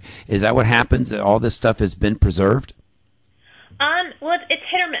 Where is that? What happens? All this stuff has been preserved? Well, it's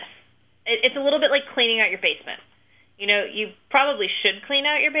hit or miss. It's a little bit like cleaning out your basement. You probably should clean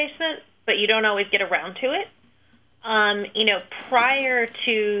out your basement, but you don't always get around to it. Prior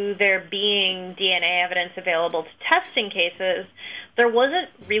to there being DNA evidence available to test in cases, there wasn't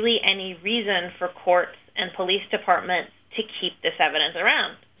really any reason for courts and police departments to keep this evidence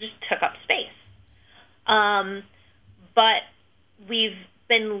around. It just took up space. But we've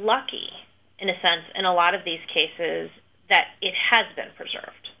been lucky, in a sense, in a lot of these cases that it has been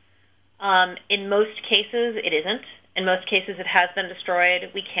preserved. In most cases, it isn't. In most cases, it has been destroyed.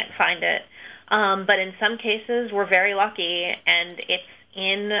 We can't find it. But in some cases, we're very lucky, and it's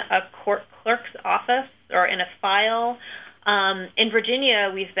in a court clerk's office or in a file. In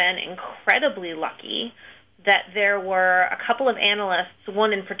Virginia, we've been incredibly lucky that there were a couple of analysts,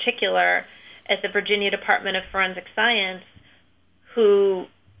 one in particular at the Virginia Department of Forensic Science, who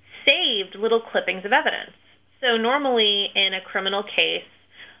saved little clippings of evidence. So normally in a criminal case,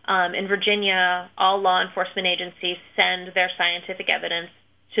 in Virginia, all law enforcement agencies send their scientific evidence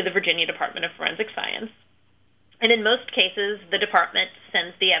to the Virginia Department of Forensic Science. And in most cases, the department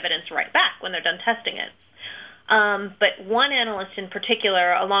sends the evidence right back when they're done testing it. But one analyst in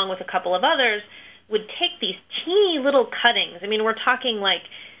particular, along with a couple of others, would take these teeny little cuttings. I mean, we're talking like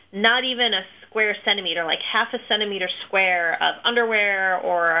not even a square centimeter, like half a centimeter square of underwear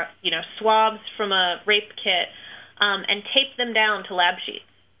or, swabs from a rape kit, and tape them down to lab sheets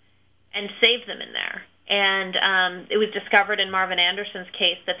and save them in there. And it was discovered in Marvin Anderson's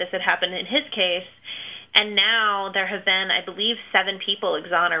case that this had happened in his case, and now there have been, I believe, 7 people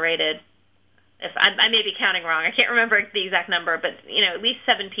exonerated. If I may be counting wrong, I can't remember the exact number, but at least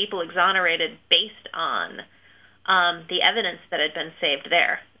 7 people exonerated based on the evidence that had been saved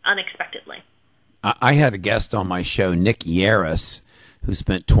there unexpectedly. I had a guest on my show, Nick Yates, who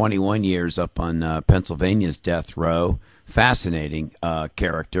spent 21 years up on Pennsylvania's death row. Fascinating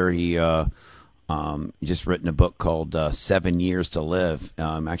character. He just written a book called 7 Years to Live.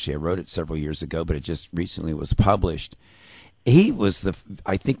 Actually, I wrote it several years ago, but it just recently was published. He was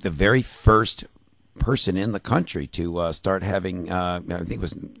I think the very first person in the country to start having. I think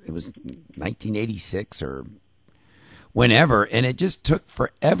it was 1986 or whenever, and it just took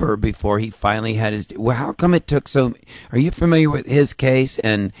forever before he finally had his. Well, how come it took so? Are you familiar with his case?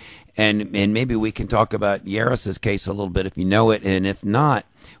 And maybe we can talk about Yares's case a little bit if you know it, and if not,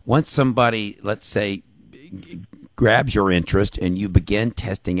 once somebody, let's say, grabs your interest and you begin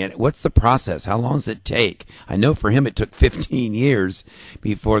testing it, what's the process? How long does it take? I know for him it took 15 years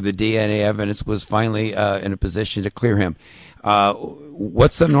before the DNA evidence was finally in a position to clear him.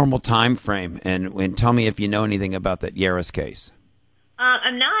 What's the normal time frame? And tell me if you know anything about that Yares case.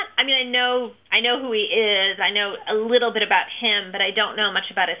 I'm not. I mean, I know who he is. I know a little bit about him, but I don't know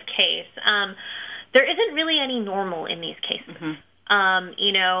much about his case. There isn't really any normal in these cases. Mm-hmm.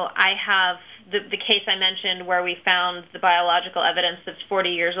 I have the case I mentioned where we found the biological evidence that's 40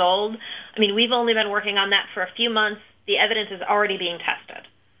 years old. I mean, we've only been working on that for a few months. The evidence is already being tested.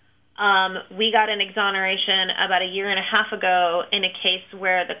 We got an exoneration about a year and a half ago in a case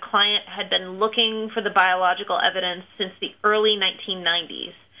where the client had been looking for the biological evidence since the early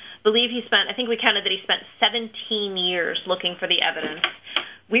 1990s. I think we counted that he spent 17 years looking for the evidence.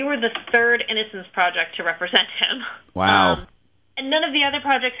 We were the third Innocence Project to represent him. Wow. And none of the other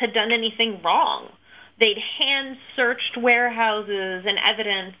projects had done anything wrong. They'd hand-searched warehouses and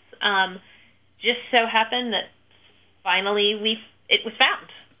evidence. Just so happened that finally it was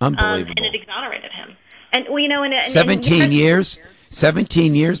found. Unbelievable. And it exonerated him. And 17 years?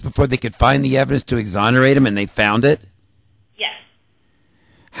 17 years before they could find the evidence to exonerate him, and they found it? Yes.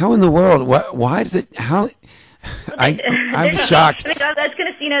 How in the world? Why does it? How? I'm shocked. That's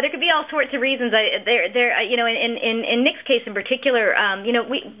going to, there could be all sorts of reasons. In Nick's case in particular,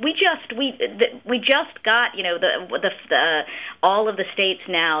 we just got all of the states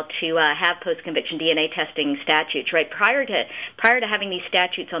now to have post-conviction DNA testing statutes. Right, prior to having these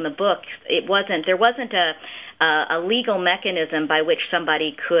statutes on the books, there wasn't a legal mechanism by which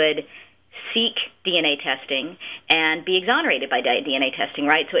somebody could seek DNA testing and be exonerated by DNA testing,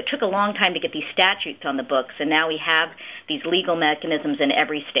 right? So it took a long time to get these statutes on the books, and now we have these legal mechanisms in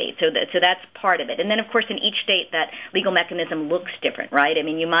every state. So that's part of it. And then, of course, in each state, that legal mechanism looks different, right? I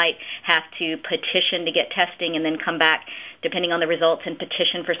mean, you might have to petition to get testing and then come back, depending on the results, and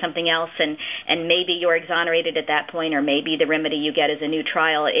petition for something else, and maybe you're exonerated at that point, or maybe the remedy you get is a new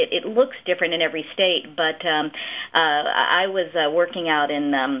trial. It looks different in every state, but I was working out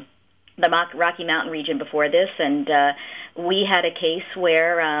in the Rocky Mountain region before this, and we had a case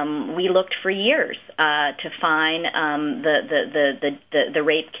where we looked for years to find the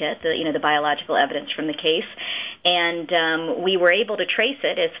rape kit, the biological evidence from the case, and we were able to trace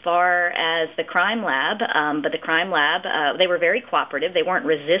it as far as the crime lab. But the crime lab, they were very cooperative. They weren't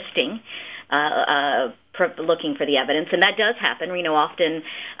resisting looking for the evidence, and that does happen. Often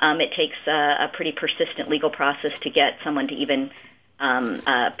it takes a pretty persistent legal process to get someone to even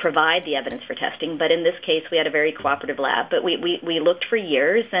provide the evidence for testing. But in this case, we had a very cooperative lab. But we looked for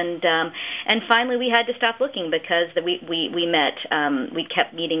years, and finally we had to stop looking because we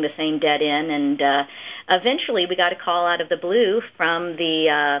kept meeting the same dead end, and eventually we got a call out of the blue from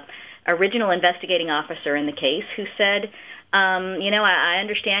the original investigating officer in the case who said, I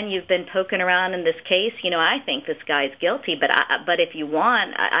understand you've been poking around in this case. I think this guy's guilty, but if you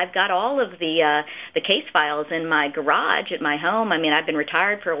want, I've got all of the case files in my garage at my home. I mean, I've been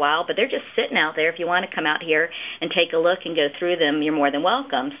retired for a while, but they're just sitting out there. If you want to come out here and take a look and go through them, you're more than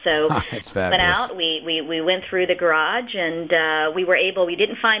welcome. So That's went out. We went through the garage, and we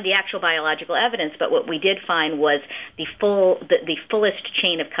didn't find the actual biological evidence, but what we did find was the fullest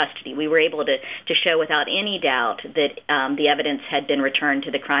chain of custody. We were able to show without any doubt that the evidence had been returned to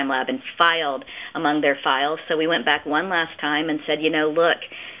the crime lab and filed among their files. So we went back one last time and said, look,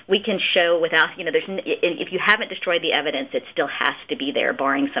 we can show without, if you haven't destroyed the evidence, it still has to be there,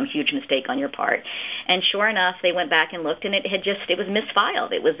 barring some huge mistake on your part. And sure enough, they went back and looked, and it was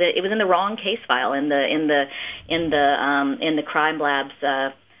misfiled. It was in the wrong case file in the crime lab's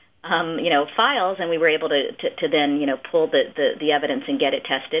files, and we were able to then pull the evidence and get it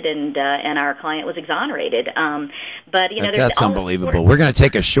tested, and our client was exonerated. That's unbelievable. We're going to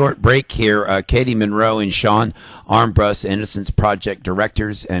take a short break here. Katie, Monroe, and Shawn, Armbrust, Innocence Project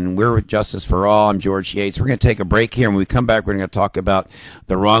directors, and we're with Justice for All. I'm George Yates. We're going to take a break here, and when we come back, we're going to talk about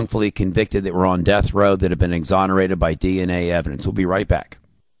the wrongfully convicted that were on death row that have been exonerated by DNA evidence. We'll be right back.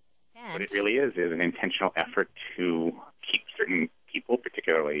 What it really is an intentional effort to keep certain people,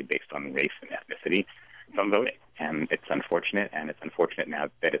 particularly based on race and ethnicity, from voting. And it's unfortunate now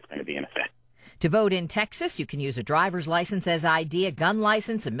that it's going to be in effect. To vote in Texas, you can use a driver's license as ID, a gun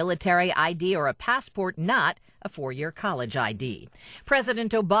license, a military ID, or a passport, not a 4-year college ID.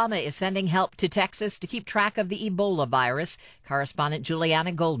 President Obama is sending help to Texas to keep track of the Ebola virus. Correspondent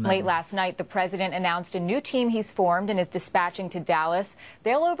Juliana Goldman. Late last night, the president announced a new team he's formed and is dispatching to Dallas.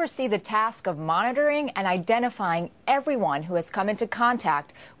 They'll oversee the task of monitoring and identifying everyone who has come into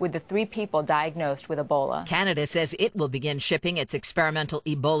contact with the 3 people diagnosed with Ebola. Canada says it will begin shipping its experimental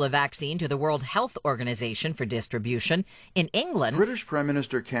Ebola vaccine to the World Health Organization for distribution. In England, British Prime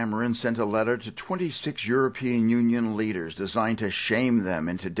Minister Cameron sent a letter to 26 European Union leaders designed to shame them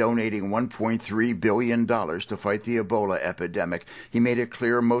into donating $1.3 billion to fight the Ebola epidemic. He made it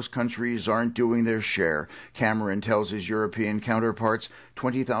clear most countries aren't doing their share. Cameron tells his European counterparts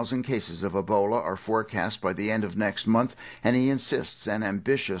 20,000 cases of Ebola are forecast by the end of next month, and he insists an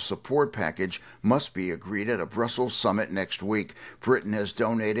ambitious support package must be agreed at a Brussels summit next week. Britain has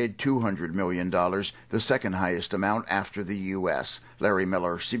donated $200 million, the second highest amount after the U.S. Larry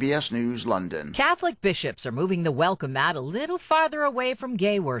Miller, CBS News, London. Catholic bishops are moving the welcome mat a little farther away from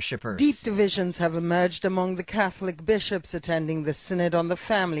gay worshippers. Deep divisions have emerged among the Catholic bishops attending the Synod on the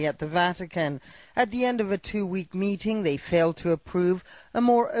Family at the Vatican. At the end of a 2-week meeting, they failed to approve a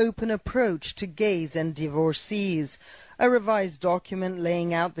more open approach to gays and divorcees. A revised document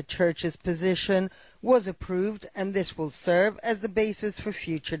laying out the Church's position was approved, and this will serve as the basis for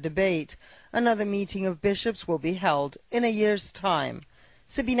future debate. Another meeting of bishops will be held in a year's time.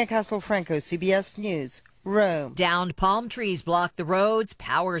 Sabina Castelfranco, CBS News, Rome. Downed palm trees block the roads,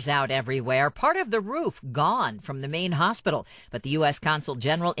 power's out everywhere, part of the roof gone from the main hospital. But the U.S. Consul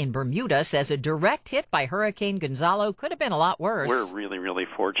General in Bermuda says a direct hit by Hurricane Gonzalo could have been a lot worse. We're really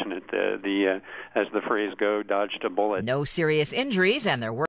fortunate. As the phrase goes, dodged a bullet. No serious injuries, and there were